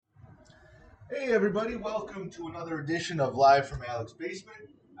Hey everybody, welcome to another edition of Live from Alec's Basement.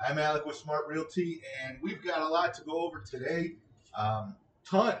 I'm Alec with Smart Realty, and we've got a lot to go over today.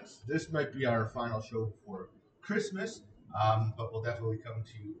 Tons. This might be our final show before Christmas, but we'll definitely come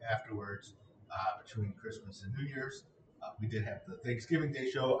to you afterwards between Christmas and New Year's. We did have the Thanksgiving Day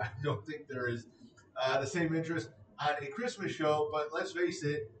show. I don't think there is the same interest on a Christmas show, but let's face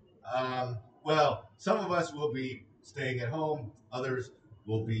it, some of us will be staying at home, others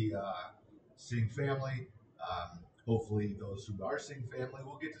will be seeing family. Hopefully, those who are seeing family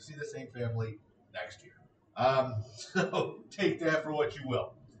will get to see the same family next year. So take that for what you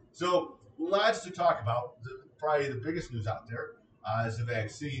will. So lots to talk about. Probably the biggest news out there is the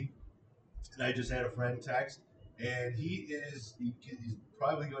vaccine. And I just had a friend text, and he's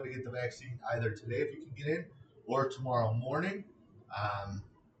probably going to get the vaccine either today if he can get in, or tomorrow morning. Um,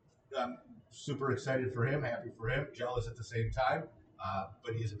 I'm super excited for him, happy for him, jealous at the same time.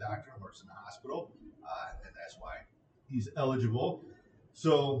 But he's a doctor and works in the hospital, and that's why he's eligible.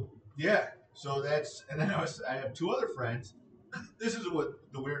 So yeah, so that's and then I have two other friends. This is what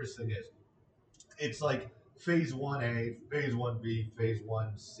the weirdest thing is. It's like phase 1A, phase 1B, phase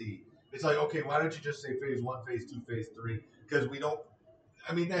 1C. It's like, okay, why don't you just say phase 1, phase 2, phase 3? Because we don't,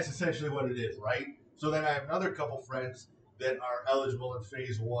 I mean, that's essentially what it is, right? So then I have another couple friends that are eligible in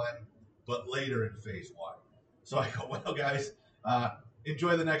phase 1, but later in phase 1. So I go, well, guys,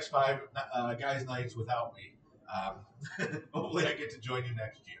 enjoy the next five guys' nights without me. Hopefully I get to join you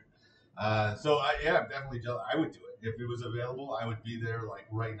next year. Yeah, I'm definitely jealous. I would do it if it was available. I would be there like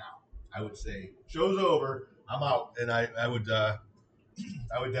right now. I would say show's over. I'm out, and I would I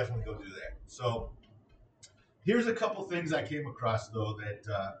would definitely go do that. So here's a couple things I came across though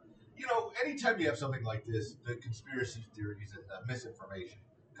that anytime you have something like this, the conspiracy theories and the misinformation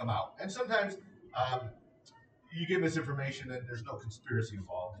come out, and sometimes um, you get misinformation and there's no conspiracy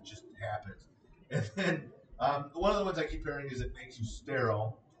involved. It just happens. And then one of the ones I keep hearing is it makes you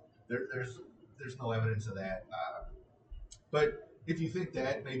sterile. There's no evidence of that. But if you think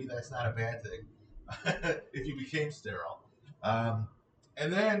that, maybe that's not a bad thing. If you became sterile. Um,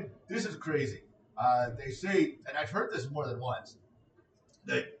 and then this is crazy. They say, and I've heard this more than once,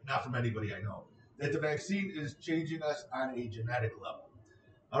 that not from anybody I know, that the vaccine is changing us on a genetic level.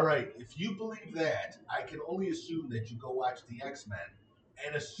 All right, if you believe that, I can only assume that you go watch the X Men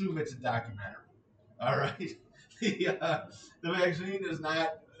and assume it's a documentary. All right, the vaccine is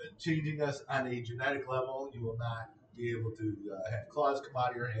not changing us on a genetic level. You will not be able to have claws come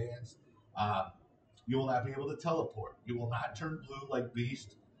out of your hands. Um, you will not be able to teleport. You will not turn blue like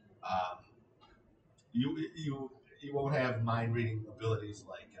Beast. Um, you won't have mind reading abilities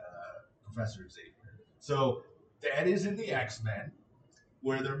like Professor Xavier. So that is in the X Men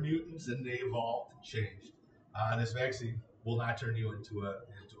where they're mutants and they evolved and changed. This vaccine will not turn you into a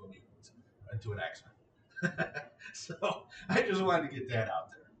mutant, into an X Men. So I just wanted to get that out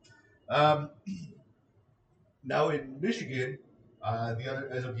there. Now in Michigan, the other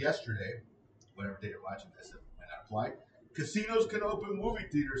as of yesterday, whatever day you're watching this, it might not apply. Casinos can open, movie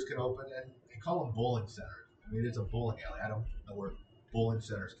theaters can open, and they call them bowling centers. I mean, it's a bowling alley. I don't know where bowling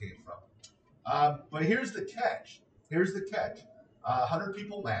centers came from. But here's the catch. Here's the catch. 100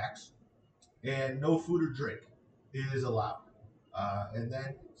 people max, and no food or drink is allowed. And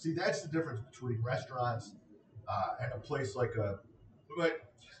then, see, that's the difference between restaurants and a place like a. But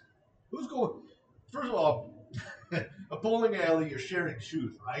who's going? First of all, a bowling alley, you're sharing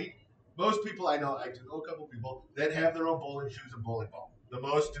shoes, right? Most people I do know a couple people that have their own bowling shoes and bowling ball. The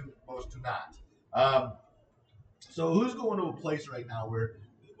most do not. Um, so who's going to a place right now where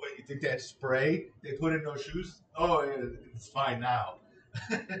what you think that spray they put in those shoes? Oh, it's fine now.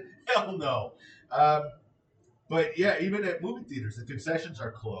 Hell no. Um, but yeah, even at movie theaters, the concessions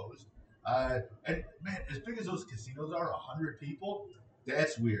are closed. And man, as big as those casinos are, 100 people,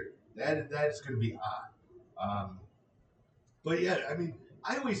 that's weird. That's going to be odd. But yeah, I mean,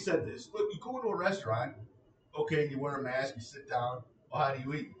 I always said this. Look, you go into a restaurant, okay, you wear a mask, you sit down. Well, how do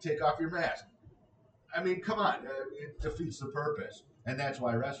you eat? You take off your mask. I mean, come on, it defeats the purpose, and that's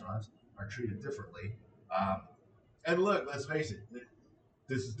why restaurants are treated differently. Um, and look, let's face it,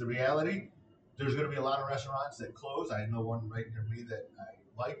 this is the reality. There's going to be a lot of restaurants that close. I know one right near me that I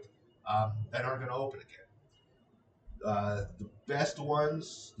liked that aren't going to open again. The best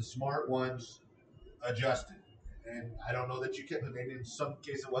ones, the smart ones, adjusted. And I don't know that you can, but maybe in some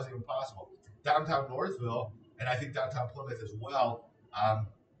cases it wasn't even possible. Downtown Northville, and I think downtown Plymouth as well,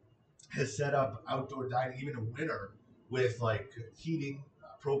 has set up outdoor dining even in winter with like heating,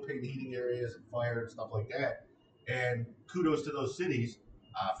 propane heating areas and fire and stuff like that. And kudos to those cities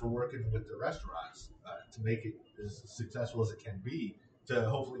for working with the restaurants to make it as successful as it can be to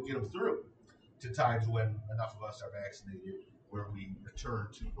hopefully get them through. to times when enough of us are vaccinated where we return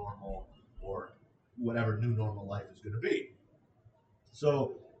to normal or whatever new normal life is going to be.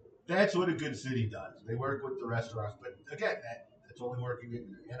 So that's what a good city does. They work with the restaurants, but again, that's only working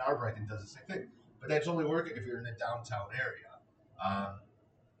in Arbrighton does the same thing. But that's only working if you're in a downtown area. Um,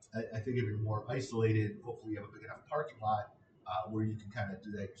 I think if you're more isolated, hopefully you have a big enough parking lot where you can kind of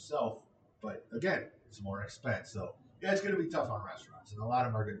do that yourself. But again, it's more expense. So yeah, it's going to be tough on restaurants, and a lot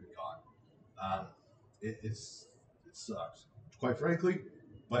of them are going to be gone. It sucks, quite frankly,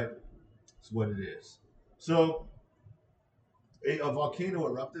 but it's what it is. So a volcano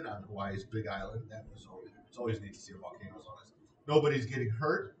erupted on Hawaii's Big Island. That was it's always neat to see a volcano as long as nobody's getting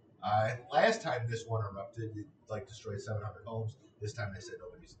hurt. And last time this one erupted, it destroyed 700 homes. This time they said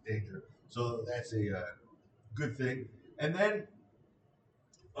nobody's in danger, so that's a good thing. And then,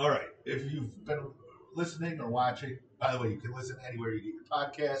 all right, if you've been listening or watching, by the way, you can listen anywhere you get your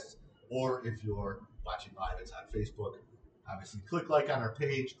podcasts, or if you're watching live, it's on Facebook. Obviously, click like on our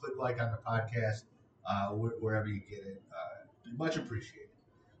page, click like on the podcast, wherever you get it. Be much appreciated.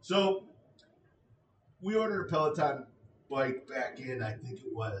 So, we ordered a Peloton bike back in, I think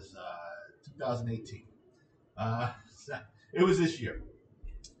it was 2018. It was this year.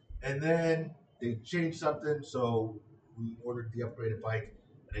 And then they changed something, so we ordered the upgraded bike,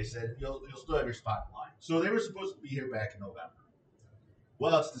 and they said, you'll still have your spot in line. So they were supposed to be here back in November.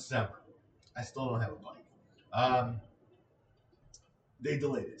 Well, it's December. I still don't have a bike. They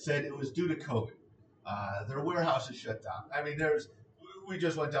delayed it. Said it was due to COVID. Their warehouse is shut down. I mean, we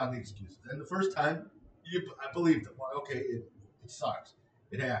just went down the excuses. And the first time, I believed them. Well, okay, it sucks.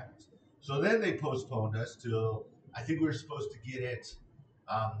 It happens. So then they postponed us till, I think we were supposed to get it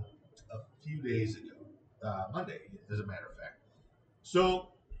a few days ago. Monday, as a matter of fact. So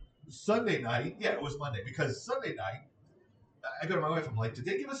Sunday night, yeah, it was Monday, because Sunday night, I go to my wife, I'm like, did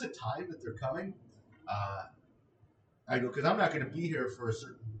they give us a time that they're coming? I go, because I'm not going to be here for a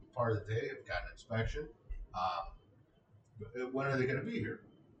certain part of the day. I've got an inspection. When are they going to be here?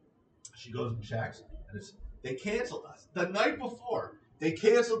 She goes and checks, and they canceled us. The night before, they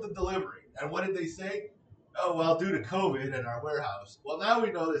canceled the delivery. And what did they say? Oh, well, due to COVID in our warehouse. Well, now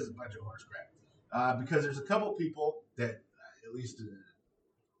we know this is a bunch of horse crap. Because there's a couple people that, at least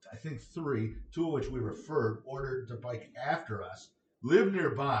I think 3, 2 of which we referred, ordered the bike after us, live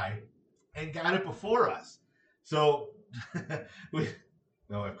nearby, and got it before us. So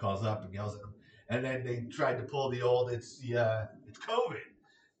my wife calls up and yells at them, and then they tried to pull the old it's COVID.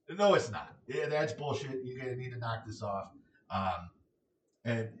 No, it's not. Yeah, that's bullshit. You're gonna need to knock this off.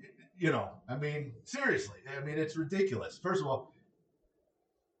 And I mean, seriously, I mean, it's ridiculous. First of all,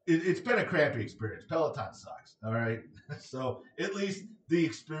 it's been a crappy experience. Peloton sucks. All right, so at least the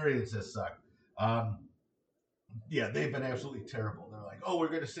experience has sucked. Yeah, they've been absolutely terrible. They're like, oh, we're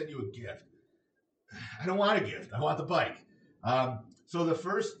gonna send you a gift. I don't want a gift. I want the bike. So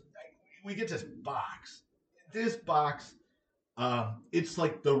we get this box. This box, it's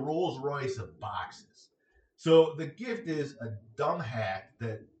like the Rolls Royce of boxes. So the gift is a dumb hat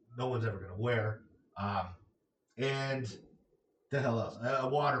that no one's ever going to wear, and the hell else? A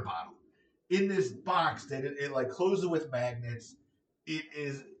water bottle. In this box that it like closes with magnets. It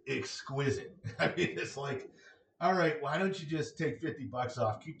is exquisite. I mean, it's like, all right, why don't you just take $50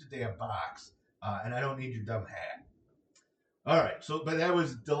 off, keep the damn box, and I don't need your dumb hat. All right, but that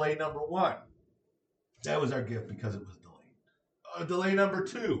was delay number 1. That was our gift because it was delayed. Delay number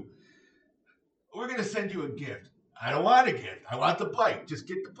 2. We're going to send you a gift. I don't want a gift. I want the bike. Just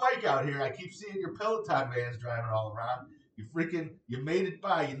get the bike out here. I keep seeing your Peloton vans driving all around. You made it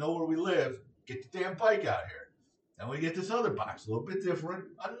by. You know where we live. Get the damn bike out here. Then we get this other box, a little bit different.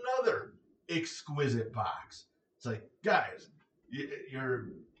 Another exquisite box. It's like, guys,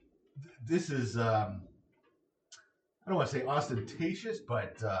 this is, I don't want to say ostentatious,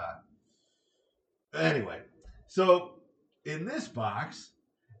 but anyway. So in this box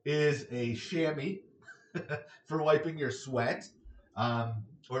is a chamois for wiping your sweat, or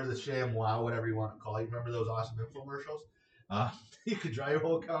the ShamWow, whatever you want to call it. Remember those awesome infomercials? You could dry your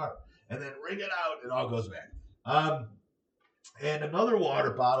whole car and then wring it out, it all goes back. And another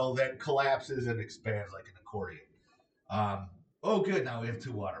water bottle that collapses and expands like an accordion. Oh, good. Now we have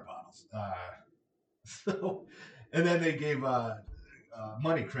 2 water bottles. And then they gave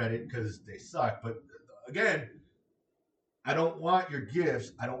money credit because they suck. But again, I don't want your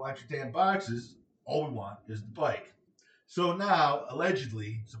gifts. I don't want your damn boxes. All we want is the bike. So now,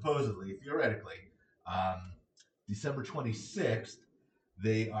 allegedly, supposedly, theoretically, December 26th,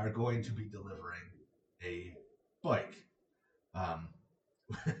 they are going to be delivering a bike.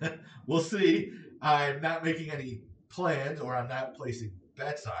 We'll see. I'm not making any plans, or I'm not placing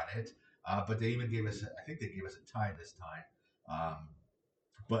bets on it. But they even gave us, I think they gave us a tie this time.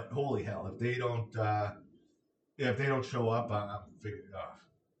 But holy hell, if they don't show up, I'm figuring,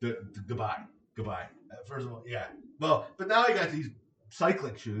 goodbye, goodbye. First of all, yeah. Well, but now I got these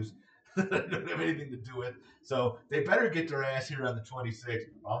cycling shoes that I don't have anything to do with. So they better get their ass here on the 26th,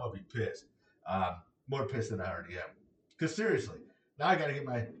 or I'm gonna be pissed. More pissed than I already am. Because seriously, now I gotta get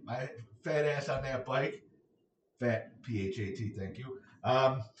my fat ass on that bike. Fat PHAT, thank you.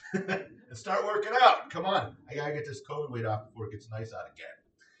 And start working out. Come on, I gotta get this COVID weight off before it gets nice out again.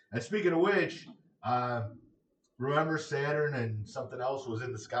 And speaking of which, remember Saturn and something else was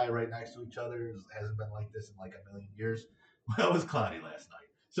in the sky right next to each other? It hasn't been like this in like a million years. Well, it was cloudy last night,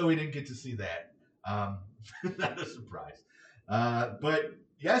 so we didn't get to see that. Not a surprise. But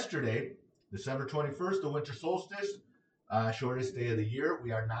yesterday, December 21st, the winter solstice, shortest day of the year,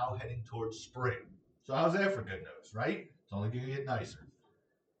 we are now heading towards spring. So how's that for good news, right? It's only going to get nicer.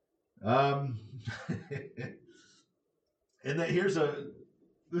 And then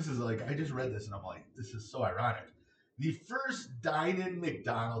this is like, I just read this and I'm like, this is so ironic. The first dine-in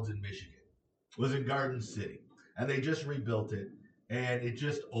McDonald's in Michigan was in Garden City, and they just rebuilt it, and it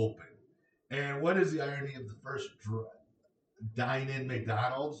just opened. And what is the irony of the first dine-in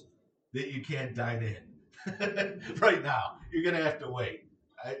McDonald's? That you can't dine in right now. You're gonna have to wait.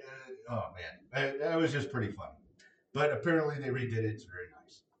 Oh man, that was just pretty funny. But apparently they redid it. It's very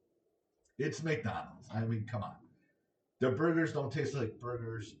nice. It's McDonald's. I mean, come on. Their burgers don't taste like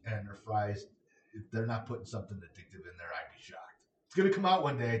burgers, and their fries, if they're not putting something addictive in there, I'd be shocked. It's gonna come out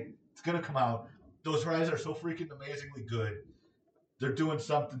one day. It's gonna come out. Those fries are so freaking amazingly good. They're doing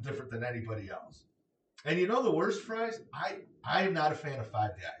something different than anybody else. And you know the worst fries? I am not a fan of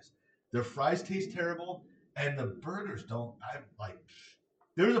Five Guys. Their fries taste terrible, and the burgers don't. I like.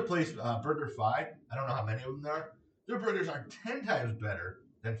 There's a place, Burger Fi. I don't know how many of them there are. Their burgers are 10 times better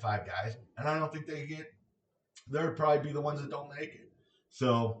than Five Guys, and I don't think they get. They'll probably be the ones that don't make it.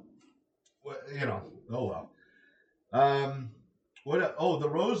 So, oh well. The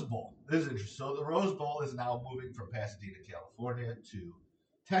Rose Bowl. This is interesting. So the Rose Bowl is now moving from Pasadena, California, to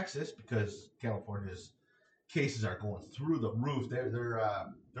Texas because California's cases are going through the roof. They're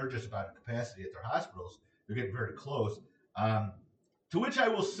just about at capacity at their hospitals. They're getting very close. To which I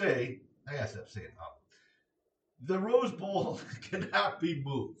will say, I gotta stop saying the Rose Bowl cannot be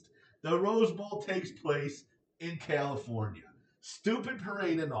moved. The Rose Bowl takes place in California. Stupid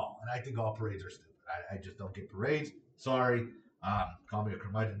parade and all. And I think all parades are stupid. I just don't get parades. Sorry. Call me a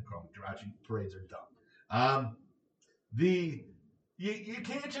curmudgeon, call me Karachi. Parades are dumb. You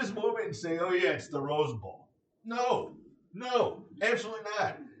can't just move it and say, oh yeah, it's the Rose Bowl. No, absolutely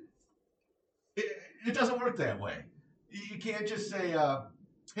not. It doesn't work that way. You can't just say,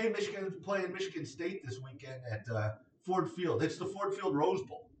 hey, Michigan's playing Michigan State this weekend at Ford Field. It's the Ford Field Rose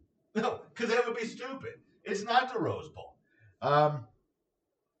Bowl. No, because that would be stupid. It's not the Rose Bowl.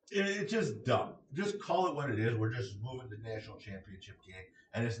 It's just dumb. Just call it what it is. We're just moving the national championship game,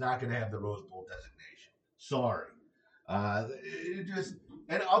 and it's not going to have the Rose Bowl designation. Sorry.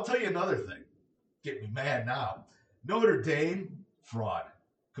 And I'll tell you another thing. Get me mad now. Notre Dame, fraud.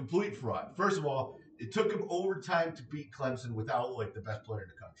 Complete fraud. First of all, it took them overtime to beat Clemson without like the best player in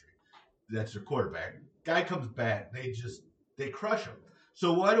the country. That's their quarterback. Guy comes back. They crush him.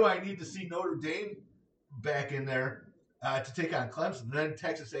 So why do I need to see Notre Dame back in there to take on Clemson? And then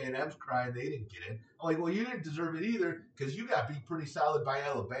Texas A&M's crying they didn't get in. I'm like, well, you didn't deserve it either because you got beat pretty solid by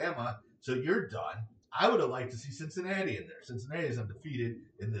Alabama, so you're done. I would have liked to see Cincinnati in there. Cincinnati is undefeated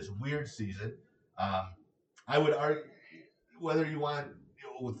in this weird season. I would argue whether you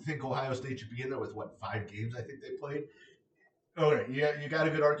think Ohio State should be in there with 5 games I think they played. Okay, yeah, you got a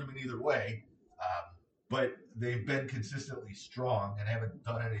good argument either way, but they've been consistently strong and haven't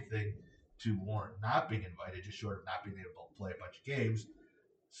done anything to warrant not being invited, just short of not being able to play a bunch of games.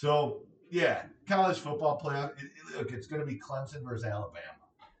 So yeah, college football playoff. Look, it's going to be Clemson versus Alabama.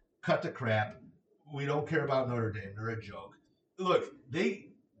 Cut the crap. We don't care about Notre Dame. They're a joke. Look,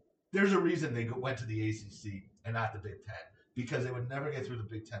 there's a reason they went to the ACC and not the Big Ten, because they would never get through the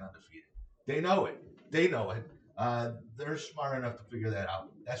Big Ten undefeated. They know it. They're smart enough to figure that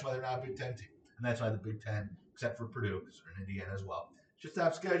out. That's why they're not a Big Ten team. And that's why the Big Ten, except for Purdue, because they're in Indiana as well, should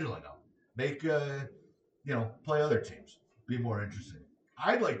stop scheduling them. Make, play other teams. Be more interesting.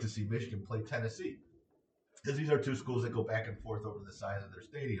 I'd like to see Michigan play Tennessee, because these are two schools that go back and forth over the size of their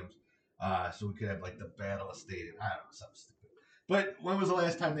stadiums. So we could have like the Battle of Stadium. I don't know, something stupid. But when was the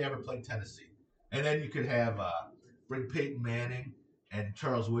last time they ever played Tennessee? And then you could have bring Peyton Manning and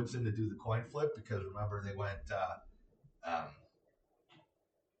Charles Woodson to do the coin flip, because remember they went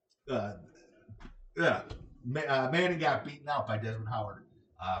Manning got beaten out by Desmond Howard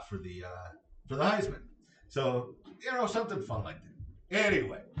for the Heisman. So something fun like that.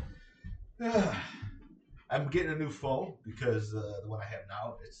 Anyway, I'm getting a new phone because the one I have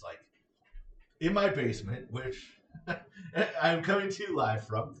now, it's like in my basement, which I'm coming to you live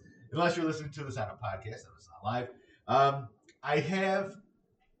from. Unless you're listening to this on a podcast, and it's not live. I have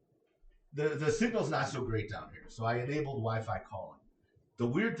the signal's not so great down here, so I enabled Wi-Fi calling. The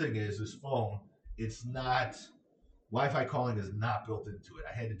weird thing is, this phone, it's not Wi-Fi calling is not built into it.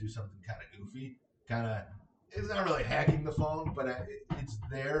 I had to do something kind of goofy, it's not really hacking the phone, but it's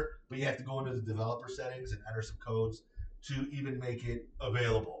there. But you have to go into the developer settings and enter some codes to even make it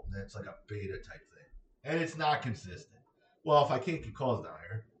available. And it's like a beta type thing, and it's not consistent. Well, if I can't get calls down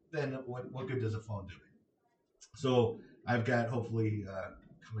here, then what good does a phone do me? So I've got hopefully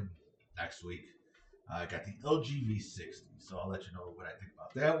coming next week. I got the LG V60, so I'll let you know what I think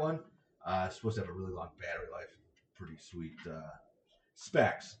about that one. It's supposed to have a really long battery life, pretty sweet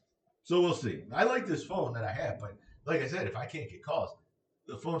specs. So we'll see. I like this phone that I have, but like I said, if I can't get calls,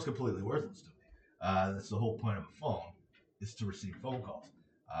 the phone's completely worthless to me. That's the whole point of a phone, is to receive phone calls.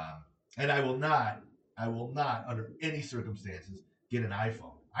 And I will not, under any circumstances, get an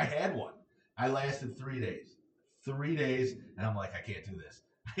iPhone. I had one. I lasted 3 days. 3 days, and I'm like, I can't do this.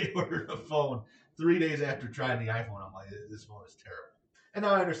 I ordered a phone 3 days after trying the iPhone. I'm like, this phone is terrible. And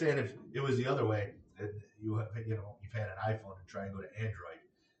now I understand if it was the other way, and you've had an iPhone and try and go to Android,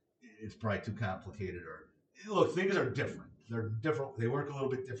 it's probably too complicated. Or look, things are different. They're different. They work a little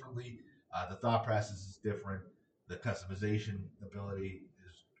bit differently. The thought process is different. The customization ability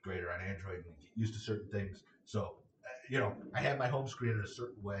is greater on Android. And you get used to certain things. So, I have my home screen in a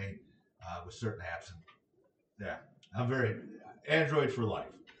certain way with certain apps. And yeah, I'm very Android for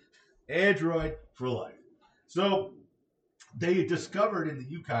life. Android for life. So they discovered in the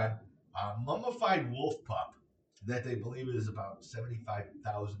Yukon a mummified wolf pup that they believe is about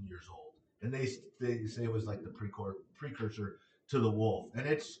 75,000 years old. And they say it was like the precursor to the wolf. And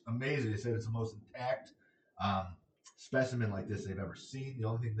it's amazing. They said it's the most intact specimen like this they've ever seen. The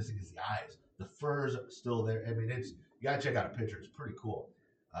only thing missing is the eyes. The fur's still there. I mean, you got to check out a picture. It's pretty cool.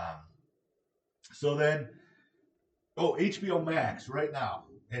 So then, HBO Max right now.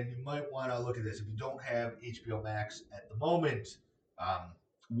 And you might want to look at this. If you don't have HBO Max at the moment,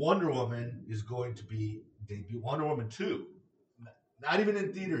 Wonder Woman is going to be debut. Wonder Woman 2. Not even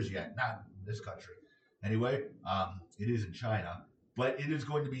in theaters yet. Not in this country. Anyway, it is in China. But it is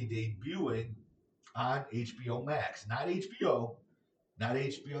going to be debuting on HBO Max. Not HBO. Not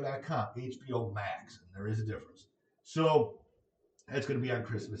HBO.com. HBO Max. And there is a difference. So, that's going to be on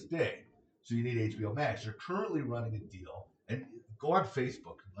Christmas Day. So you need HBO Max. They're currently running a deal. And go on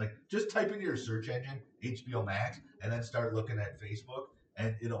Facebook. Like, just type into your search engine HBO Max and then start looking at Facebook,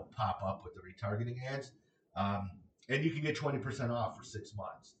 and it'll pop up with the retargeting ads. And you can get 20% off for 6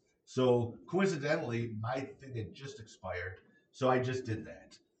 months. So coincidentally, my thing had just expired, so I just did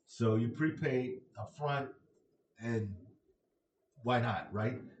that. So you prepay up front, and why not,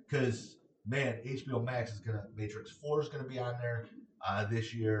 right? Because, man, HBO Max is Matrix 4 is gonna be on there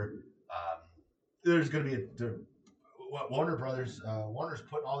this year. There's gonna be Warner Brothers, Warner's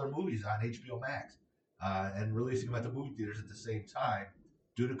putting all their movies on HBO Max and releasing them at the movie theaters at the same time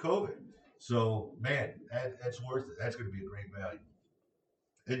due to COVID. So, man, that's worth it. That's going to be a great value.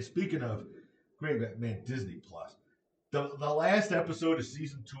 And speaking of great value, man, Disney Plus. The last episode of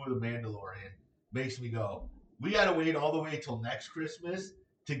season 2 of The Mandalorian makes me go, we got to wait all the way till next Christmas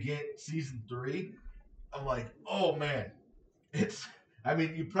to get season 3. I'm like, oh, man.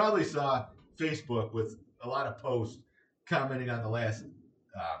 You probably saw Facebook with a lot of posts commenting on the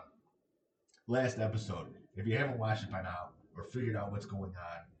last episode. If you haven't watched it by now or figured out what's going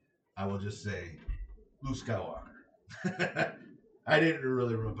on, I will just say Luke Skywalker. I didn't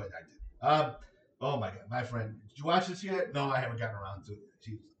really remember, but I did. Oh my God, my friend, did you watch this yet? No, I haven't gotten around to it.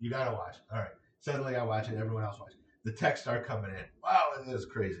 Jeez, you gotta watch it. All right. Suddenly I watch it. Everyone else watches it. The texts start coming in. Wow, it was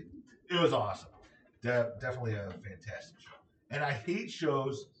crazy. It was awesome. Definitely a fantastic show. And I hate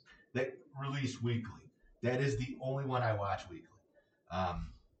shows that release weekly. That is the only one I watch weekly.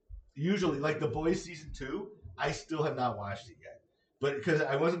 Usually, like The Boys season 2, I still have not watched it yet. But because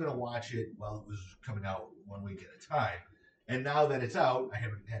I wasn't going to watch it while it was coming out 1 week at a time. And now that it's out, I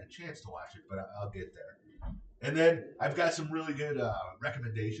haven't had a chance to watch it, but I'll get there. And then I've got some really good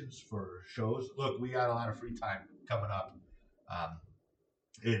recommendations for shows. Look, we got a lot of free time coming up.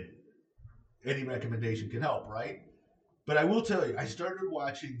 And any recommendation can help, right? But I will tell you, I started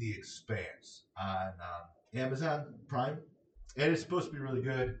watching The Expanse on Amazon Prime, and it's supposed to be really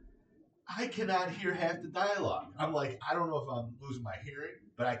good. I cannot hear half the dialogue. I'm like, I don't know if I'm losing my hearing,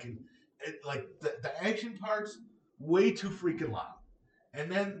 but I can. The action parts way too freaking loud.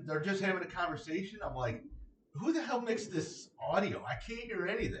 and then they're just having a conversation. I'm like, who the hell mixed this audio? I can't hear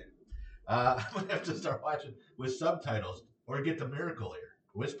anything. I'm gonna have to start watching with subtitles or get the Miracle Ear,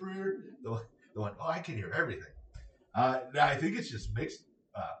 Whisper Ear, the one. Oh, I can hear everything. I think it's just mixed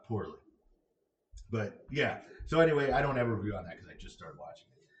poorly. But yeah. So anyway, I don't have a review on that because I just started watching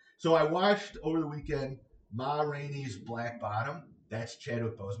it. So I watched over the weekend Ma Rainey's Black Bottom. That's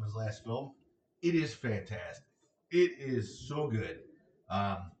Chadwick Boseman's last film. It is fantastic. It is so good.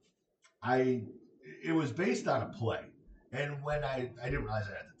 Um, I it was based on a play, and when I didn't realize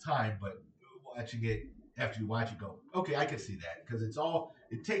it at the time, but watching it after you watch it, go okay, I can see that because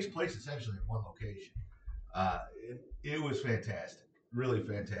it takes place essentially in one location. It was fantastic, really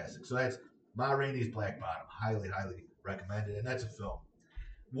fantastic. So that's Ma Rainey's Black Bottom, highly highly recommended, and that's a film.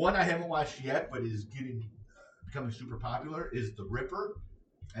 One I haven't watched yet, but is getting becoming super popular is The Ripper,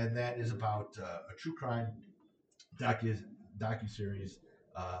 and that is about a true crime docu series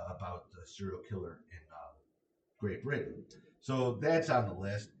about a serial killer in Great Britain. So that's on the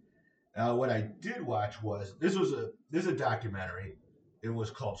list. What I did watch was this is a documentary. It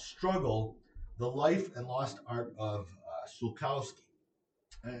was called Struggle: The Life and Lost Art of Sulkowski.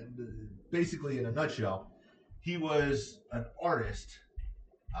 And basically, in a nutshell, he was an artist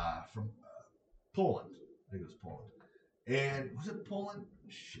from Poland. I think it was Poland. And was it Poland?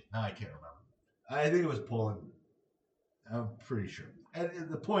 Shit, now I can't remember. I think it was Poland. I'm pretty sure. And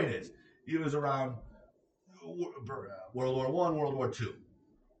the point is, he was around World War One, World War Two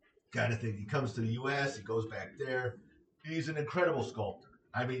kind of thing. He comes to the U.S. He goes back there. He's an incredible sculptor.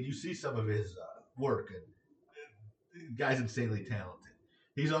 I mean, you see some of his work, and the guy's insanely talented.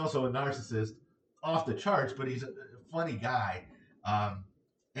 He's also a narcissist, off the charts, but he's a funny guy and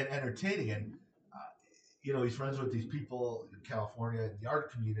entertaining. And he's friends with these people in California in the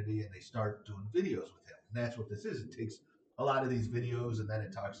art community, and they start doing videos with him. And that's what this is. It takes a lot of these videos, and then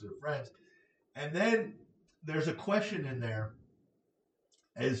it talks to their friends. And then there's a question in there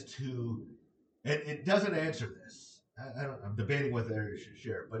as to, and it doesn't answer this. I'm debating whether I should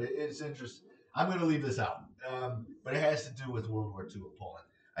share, but it's interesting. I'm going to leave this out, but it has to do with World War II in Poland.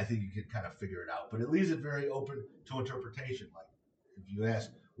 I think you can kind of figure it out, but it leaves it very open to interpretation. Like if you ask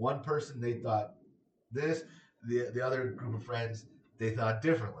one person, they thought this, the other group of friends, they thought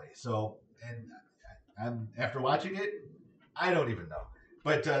differently. So, and I'm after watching it, I don't even know.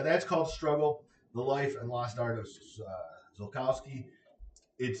 But that's called Struggle: The Life and Lost Art of Sulkowski.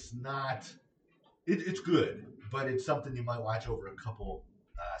 It's not. It's good, but it's something you might watch over a couple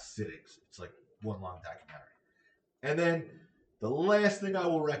sittings. It's like one long documentary. And then the last thing I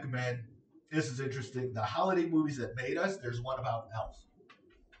will recommend. This is interesting. The holiday movies that made us. There's one about Elf,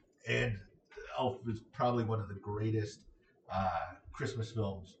 and Elf is probably one of the greatest Christmas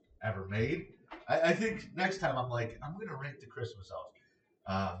films ever made. I think next time I'm going to rank the Christmas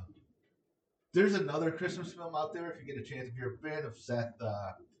Elf. There's another Christmas film out there if you get a chance. If you're a fan of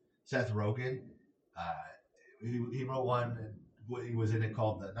Seth Rogen, he wrote one and he was in it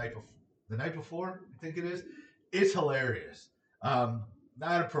called The Night Before, I think it is. It's hilarious.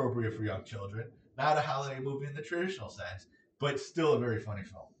 Not appropriate for young children. Not a holiday movie in the traditional sense, but still a very funny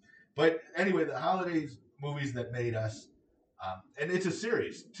film. But anyway, the holidays movies that made us, and it's a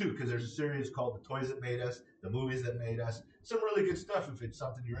series too, because there's a series called The Toys That Made Us, The Movies That Made Us. Some really good stuff if it's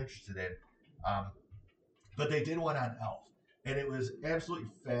something you're interested in. But they did one on Elf, and it was absolutely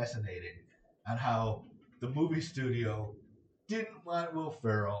fascinating on how the movie studio didn't want Will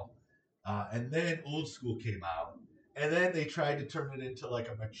Ferrell, and then Old School came out, and then they tried to turn it into like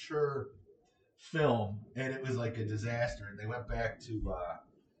a mature film, and it was like a disaster. And they went back to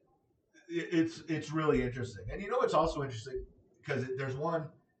it's really interesting. And it's also interesting because there's one.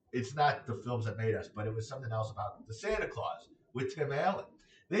 It's not the films that made us, but it was something else about the Santa Claus with Tim Allen.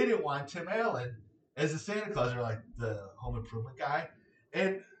 They didn't want Tim Allen as the Santa Claus. They're like the Home Improvement guy,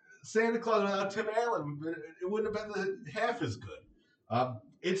 and Santa Claus without Tim Allen, it wouldn't have been half as good.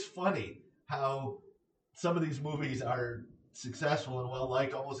 It's funny how some of these movies are successful and well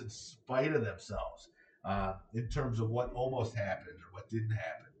liked almost in spite of themselves in terms of what almost happened or what didn't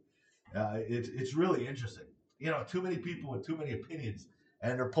happen. It's really interesting. Too many people with too many opinions,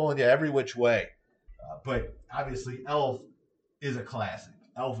 and they're pulling you every which way. But obviously, Elf is a classic.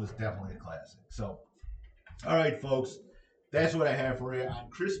 Elf is definitely a classic. So, all right, folks, that's what I have for you on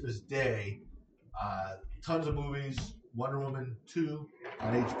Christmas Day. Tons of movies. Wonder Woman 2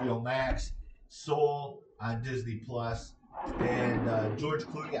 on HBO Max, Soul on Disney Plus, and George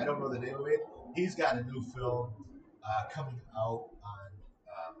Clooney. I don't know the name of it. He's got a new film coming out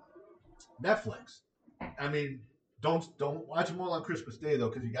on Netflix. I mean, don't watch them all on Christmas Day though,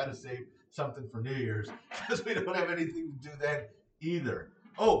 because you got to save something for New Year's because we don't have anything to do then either.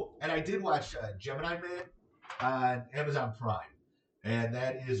 Oh, and I did watch Gemini Man on Amazon Prime, and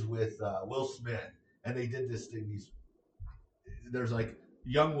that is with Will Smith. And they did this thing. There's like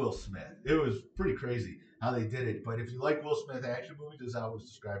young Will Smith. It was pretty crazy how they did it. But if you like Will Smith action movies, this is how it was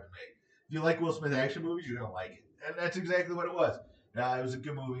described to me. If you like Will Smith action movies, you're gonna like it, and that's exactly what it was. It was a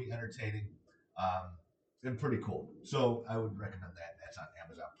good movie, entertaining, um, and pretty cool. So I would recommend that. That's on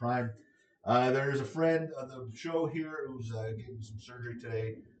Amazon Prime. There's a friend of the show here who's getting some surgery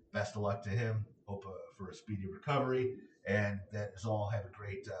today. Best of luck to him. Hope for a speedy recovery. And that is all. Have a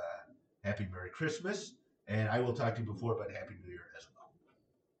great, happy Merry Christmas. And I will talk to you before, but Happy New Year as well.